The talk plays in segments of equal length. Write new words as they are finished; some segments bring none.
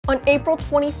On April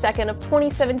 22nd of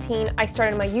 2017, I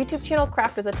started my YouTube channel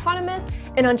Crafters Autonomous,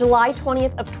 and on July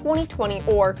 20th of 2020,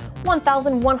 or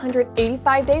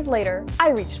 1,185 days later, I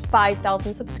reached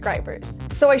 5,000 subscribers.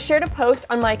 So I shared a post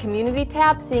on my community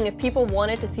tab seeing if people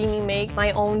wanted to see me make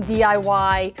my own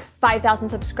DIY 5,000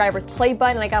 subscribers play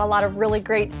button. I got a lot of really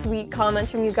great, sweet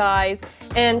comments from you guys,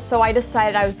 and so I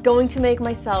decided I was going to make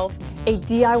myself a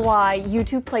DIY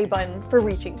YouTube play button for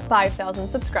reaching 5,000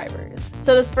 subscribers.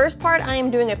 So this first part, I am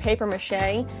doing a paper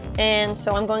mache, and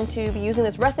so I'm going to be using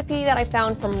this recipe that I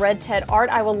found from Red Ted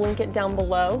Art. I will link it down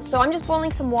below. So I'm just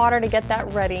boiling some water to get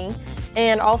that ready.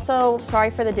 And also, sorry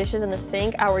for the dishes in the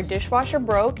sink. Our dishwasher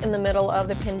broke in the middle of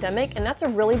the pandemic, and that's a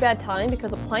really bad time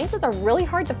because appliances are really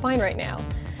hard to find right now.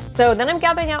 So then I'm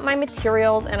gathering out my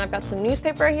materials, and I've got some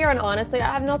newspaper here, and honestly,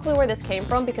 I have no clue where this came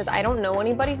from because I don't know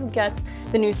anybody who gets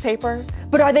the newspaper.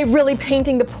 But are they really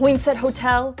painting the Poinsett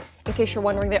Hotel? In case you're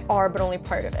wondering, they are, but only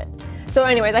part of it. So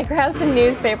anyways, I grabbed some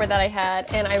newspaper that I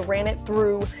had, and I ran it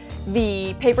through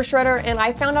the paper shredder, and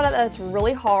I found out that it's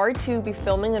really hard to be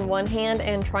filming in one hand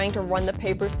and trying to run the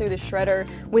papers through the shredder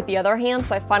with the other hand,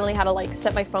 so I finally had to like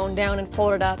set my phone down and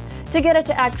fold it up to get it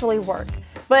to actually work.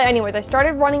 But anyways, I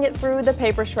started running it through the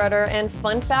paper shredder, and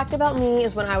fun fact about me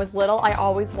is when I was little, I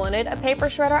always wanted a paper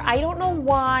shredder. I don't know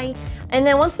why. And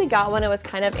then once we got one, it was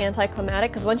kind of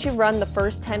anticlimactic because once you run the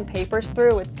first 10 papers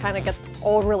through, it kind of gets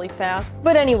old really fast.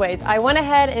 But anyways, I went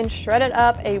ahead and shredded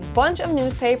up a bunch of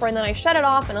newspaper, and then I shut it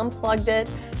off and unplugged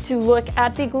it to look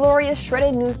at the glorious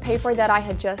shredded newspaper that I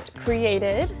had just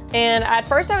created. And at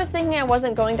first I was thinking I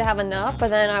wasn't going to have enough, but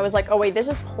then I was like, oh wait, this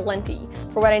is plenty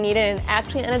for what I needed, and it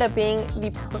actually ended up being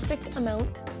the perfect amount.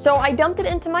 So I dumped it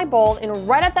into my bowl, and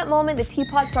right at that moment the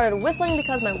teapot started whistling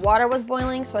because my water was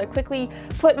boiling, so I quickly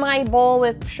put my bowl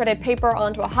with shredded paper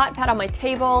onto a hot pad on my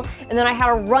table, and then I had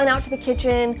to run out to the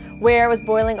kitchen where it was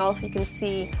boiling. Also, you can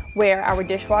see where our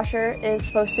dishwasher is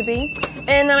supposed to be.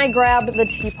 And then I grabbed the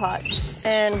teapot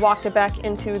and walked it back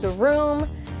into the room.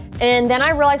 And then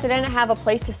I realized I didn't have a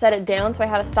place to set it down, so I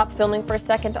had to stop filming for a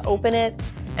second to open it.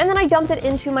 And then I dumped it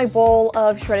into my bowl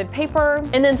of shredded paper.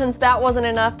 And then since that wasn't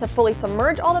enough to fully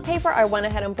submerge all the paper, I went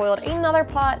ahead and boiled another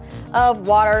pot of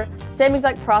water. Same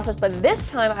exact process, but this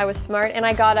time I was smart and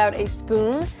I got out a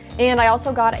spoon, and I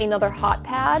also got another hot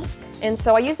pad. And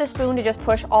so I used the spoon to just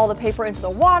push all the paper into the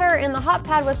water, and the hot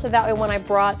pad was so that way when I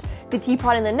brought the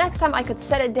teapot in the next time, I could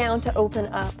set it down to open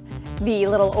up the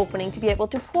little opening to be able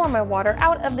to pour my water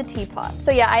out of the teapot. So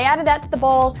yeah, I added that to the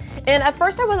bowl, and at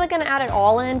first I wasn't gonna add it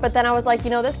all in, but then I was like, you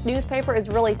know, this newspaper is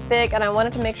really thick, and I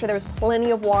wanted to make sure there was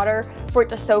plenty of water for it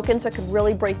to soak in so it could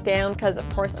really break down, because of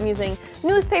course I'm using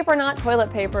newspaper, not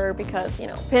toilet paper, because, you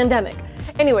know, pandemic.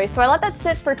 Anyway, so I let that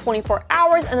sit for 24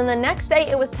 hours, and then the next day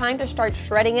it was time to start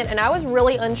shredding it, and I was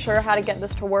really unsure how to get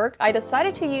this to work. I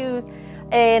decided to use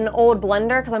an old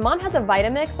blender because my mom has a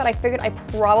Vitamix, but I figured I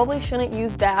probably shouldn't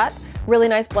use that really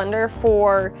nice blender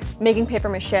for making paper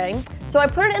mache. So I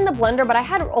put it in the blender, but I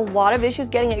had a lot of issues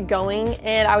getting it going,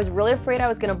 and I was really afraid I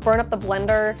was gonna burn up the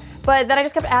blender. But then I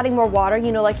just kept adding more water,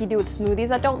 you know, like you do with smoothies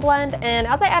that don't blend. And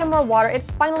as I added more water, it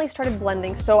finally started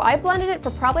blending. So I blended it for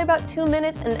probably about 2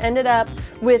 minutes and ended up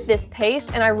with this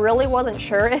paste. And I really wasn't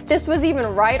sure if this was even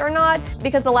right or not,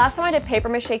 because the last time I did paper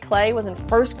mache clay was in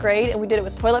first grade, and we did it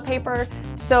with toilet paper.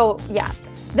 So yeah.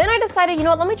 Then I decided, you know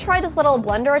what, let me try this little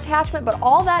blender attachment, but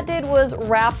all that did was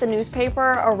wrap the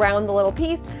newspaper around the little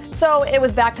piece, so it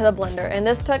was back to the blender, and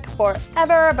this took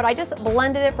forever, but I just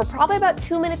blended it for probably about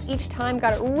 2 minutes each time,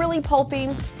 got it really pulpy,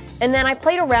 and then I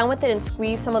played around with it and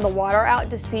squeezed some of the water out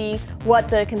to see what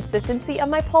the consistency of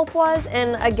my pulp was,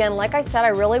 and again, like I said, I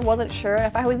really wasn't sure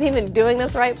if I was even doing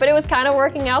this right, but it was kind of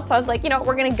working out, so I was like, you know,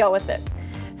 we're gonna go with it.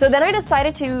 So then I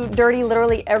decided to dirty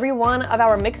literally every one of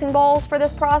our mixing bowls for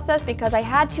this process because I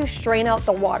had to strain out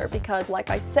the water because, like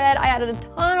I said, I added a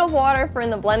ton of water in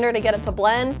the blender to get it to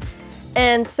blend.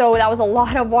 And so that was a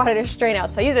lot of water to strain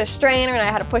out. So I used a strainer and I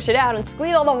had to push it out and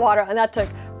squeeze all the water, and that took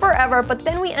forever. But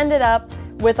then we ended up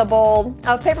with a bowl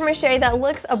of paper mache that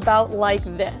looks about like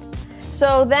this.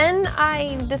 So then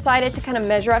I decided to kind of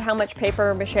measure out how much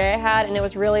paper mache I had, and it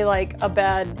was really like a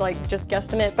bad, like, just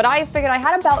guesstimate, but I figured I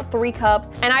had about 3 cups,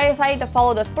 and I decided to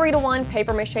follow the 3-to-1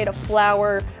 paper mache to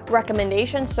flour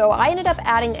recommendation, so I ended up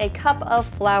adding a cup of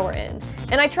flour in.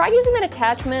 And I tried using that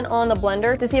attachment on the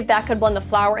blender to see if that could blend the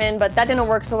flour in, but that didn't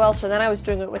work so well, so then I was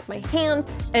doing it with my hands,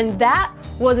 and that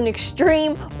was an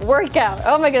extreme workout.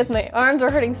 Oh my goodness, my arms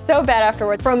were hurting so bad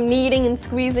afterwards from kneading and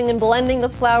squeezing and blending the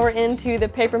flour into the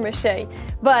paper mache.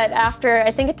 But after,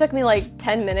 I think it took me like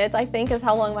 10 minutes, I think is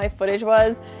how long my footage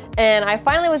was, and I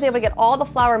finally was able to get all the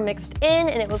flour mixed in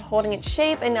and it was holding its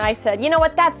shape, and I said, you know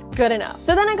what, that's good enough.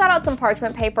 So then I got out some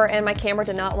parchment paper and my camera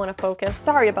did not want to focus.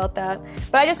 Sorry about that.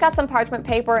 But I just got some parchment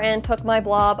paper and took my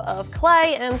blob of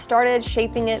clay and started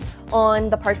shaping it on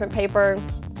the parchment paper,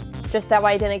 just that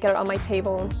way I didn't get it on my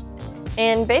table.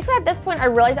 And basically at this point I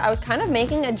realized I was kind of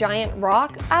making a giant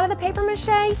rock out of the paper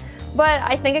mache, but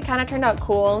I think it kind of turned out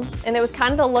cool, and it was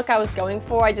kind of the look I was going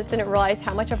for. I just didn't realize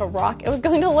how much of a rock it was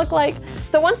going to look like.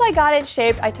 So once I got it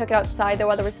shaped, I took it outside. The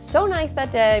weather was so nice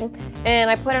that day, and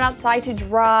I put it outside to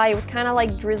dry. It was kind of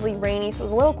like drizzly rainy, so it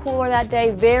was a little cooler that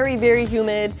day, very, very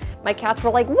humid. My cats were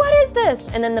like, what is this?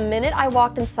 And then the minute I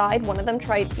walked inside, one of them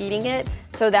tried eating it,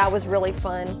 so that was really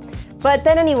fun. But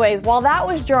then anyways, while that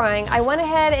was drying, I went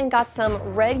ahead and got some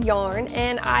red yarn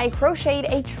and I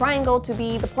crocheted a triangle to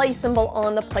be the play symbol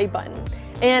on the play button.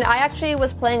 And I actually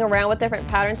was playing around with different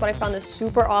patterns, but I found this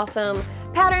super awesome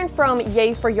pattern from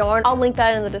Yay for Yarn. I'll link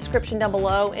that in the description down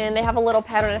below, and they have a little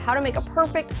pattern on how to make a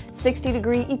perfect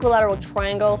 60-degree equilateral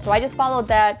triangle. So I just followed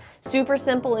that, super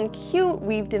simple and cute,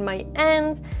 weaved in my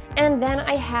ends, and then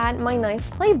I had my nice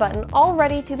play button all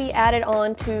ready to be added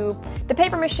on to the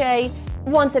paper mache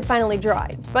once it finally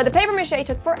dried. But the paper mache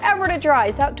took forever to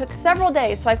dry, so it took several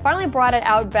days. So I finally brought it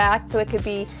out back so it could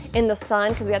be in the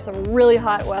sun because we had some really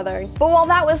hot weather. But while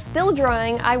that was still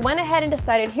drying, I went ahead and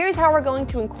decided here's how we're going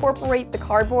to incorporate the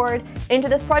cardboard into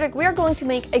this project. We are going to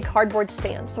make a cardboard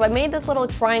stand. So I made this little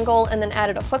triangle and then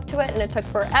added a hook to it, and it took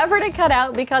forever to cut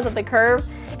out because of the curve.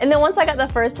 And then once I got the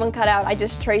first one cut out, I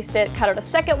just traced it, cut out a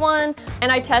second one,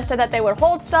 and I tested that they would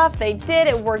hold stuff. They did,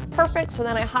 it worked perfect. So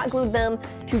then I hot glued them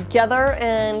together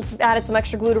and added some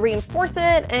extra glue to reinforce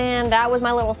it, and that was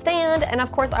my little stand. And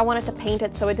of course I wanted to paint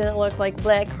it so it didn't look like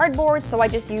black cardboard, so I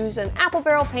just used an apple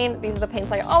barrel paint. These are the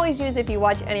paints I always use if you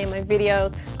watch any of my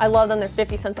videos. I love them, they're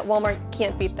 50 cents at Walmart,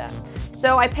 can't beat them.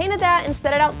 So I painted that and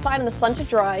set it outside in the sun to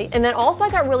dry, and then also I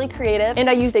got really creative and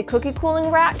I used a cookie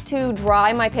cooling rack to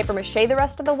dry my paper mache the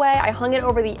rest of the way. I hung it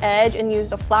over the edge and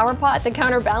used a flower pot to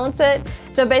counterbalance it,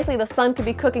 so basically the sun could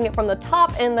be cooking it from the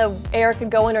top and the air could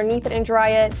go underneath it and dry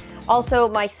it. Also,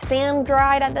 my stand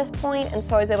dried at this point, and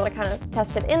so I was able to kind of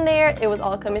test it in there. It was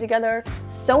all coming together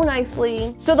so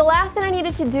nicely. So the last thing I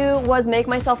needed to do was make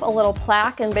myself a little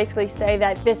plaque and basically say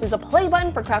that this is a play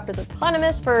button for Crafters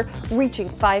Autonomous for reaching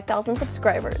 5,000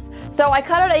 subscribers. So I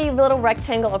cut out a little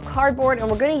rectangle of cardboard, and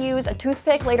we're going to use a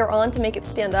toothpick later on to make it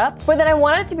stand up. But then I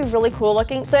want it to be really cool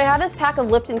looking, so I have this pack of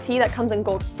Lipton tea that comes in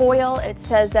gold foil. It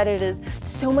says that it is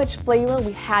so much flavor,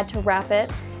 we had to wrap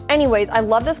it. Anyways, I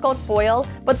love this gold foil,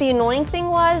 but the annoying thing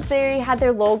was they had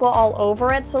their logo all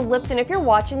over it. So Lipton, if you're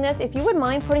watching this, if you would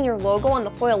mind putting your logo on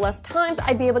the foil less times,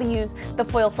 I'd be able to use the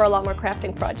foil for a lot more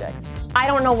crafting projects. I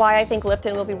don't know why I think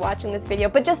Lipton will be watching this video,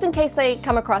 but just in case they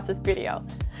come across this video.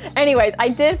 Anyways, I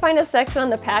did find a section on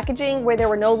the packaging where there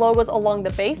were no logos along the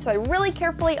base, so I really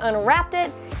carefully unwrapped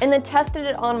it and then tested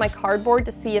it on my cardboard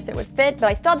to see if it would fit, but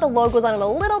I still had the logos on it a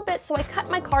little bit, so I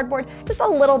cut my cardboard just a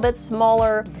little bit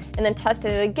smaller and then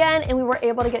tested it again, and we were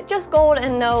able to get just gold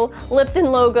and no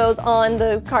Lipton logos on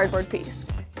the cardboard piece.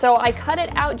 So I cut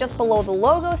it out just below the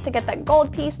logos to get that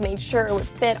gold piece, made sure it would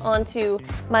fit onto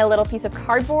my little piece of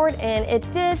cardboard, and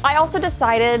it did. I also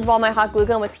decided while my hot glue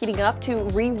gun was heating up to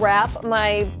rewrap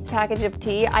my package of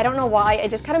tea. I don't know why,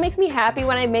 it just kind of makes me happy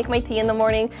when I make my tea in the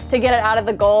morning to get it out of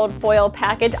the gold foil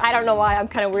package. I don't know why, I'm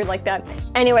kind of weird like that.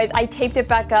 Anyways, I taped it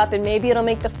back up and maybe it'll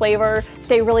make the flavor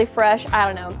stay really fresh, I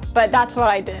don't know, but that's what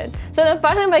I did. So then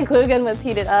finally my glue gun was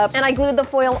heated up and I glued the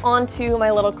foil onto my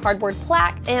little cardboard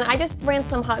plaque, and I just ran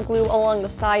some hot glue along the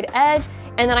side edge,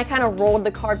 and then I kind of rolled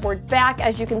the cardboard back,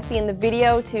 as you can see in the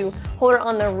video, to hold it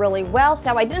on there really well, so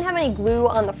that way I didn't have any glue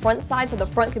on the front side, so the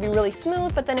front could be really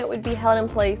smooth, but then it would be held in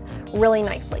place really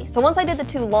nicely. So once I did the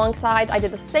two long sides, I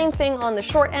did the same thing on the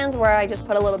short ends where I just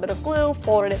put a little bit of glue,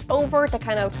 folded it over to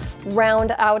kind of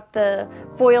round out the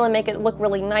foil and make it look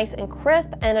really nice and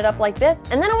crisp, ended up like this,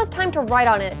 and then it was time to write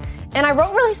on it. And I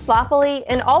wrote really sloppily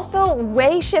and also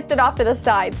way shifted off to the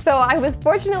side. So I was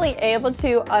fortunately able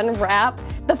to unwrap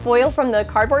the foil from the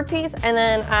cardboard piece, and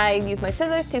then I used my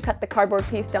scissors to cut the cardboard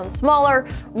piece down smaller,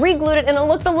 re-glued it, and it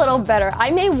looked a little better.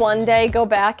 I may one day go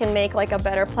back and make like a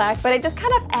better plaque, but it just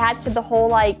kind of adds to the whole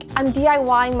like, I'm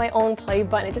DIYing my own play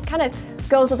button. It just kind of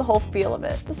goes with the whole feel of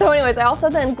it. So anyways, I also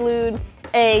then glued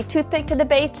a toothpick to the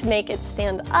base to make it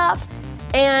stand up.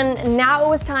 And now it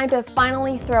was time to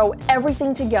finally throw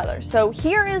everything together. So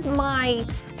here is my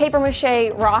paper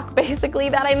mache rock basically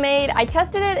that I made. I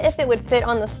tested it if it would fit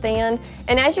on the stand,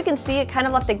 and as you can see it kind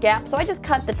of left a gap, so I just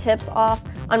cut the tips off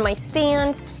on my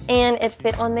stand and it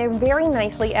fit on there very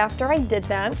nicely after I did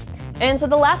that. And so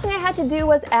the last thing I had to do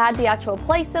was add the actual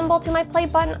play symbol to my play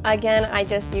button. Again, I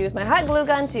just used my hot glue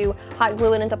gun to hot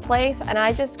glue it into place, and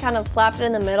I just kind of slapped it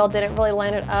in the middle, didn't really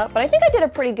line it up, but I think I did a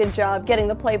pretty good job getting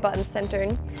the play button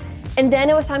centered. And then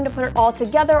it was time to put it all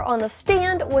together on the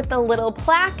stand with the little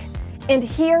plaque. And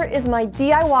here is my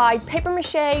DIY paper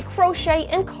mache, crochet,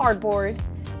 and cardboard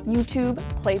YouTube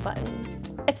play button.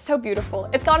 It's so beautiful.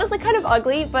 It's honestly kind of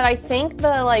ugly, but I think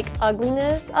the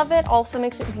ugliness of it also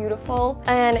makes it beautiful.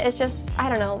 And it's just, I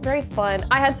don't know, very fun.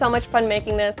 I had so much fun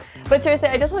making this. But seriously,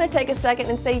 I just want to take a second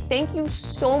and say thank you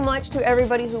so much to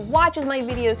everybody who watches my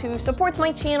videos, who supports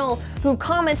my channel, who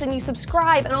comments and you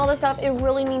subscribe and all this stuff. It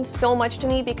really means so much to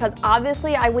me because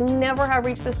obviously I would never have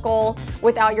reached this goal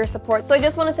without your support. So I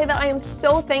just want to say that I am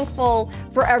so thankful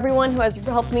for everyone who has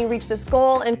helped me reach this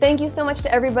goal. And thank you so much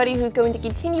to everybody who's going to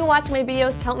continue watching my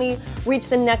videos to help me reach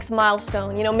the next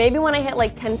milestone. You know, maybe when I hit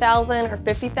like 10,000 or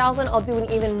 50,000, I'll do an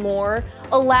even more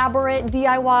elaborate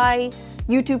DIY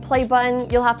YouTube play button.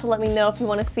 You'll have to let me know if you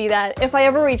want to see that, if I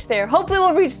ever reach there. Hopefully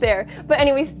we'll reach there. But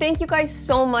anyways, thank you guys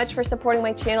so much for supporting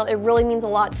my channel. It really means a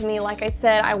lot to me. Like I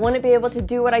said, I wouldn't be able to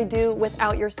do what I do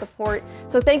without your support.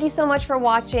 So thank you so much for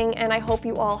watching, and I hope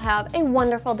you all have a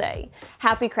wonderful day.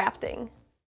 Happy crafting.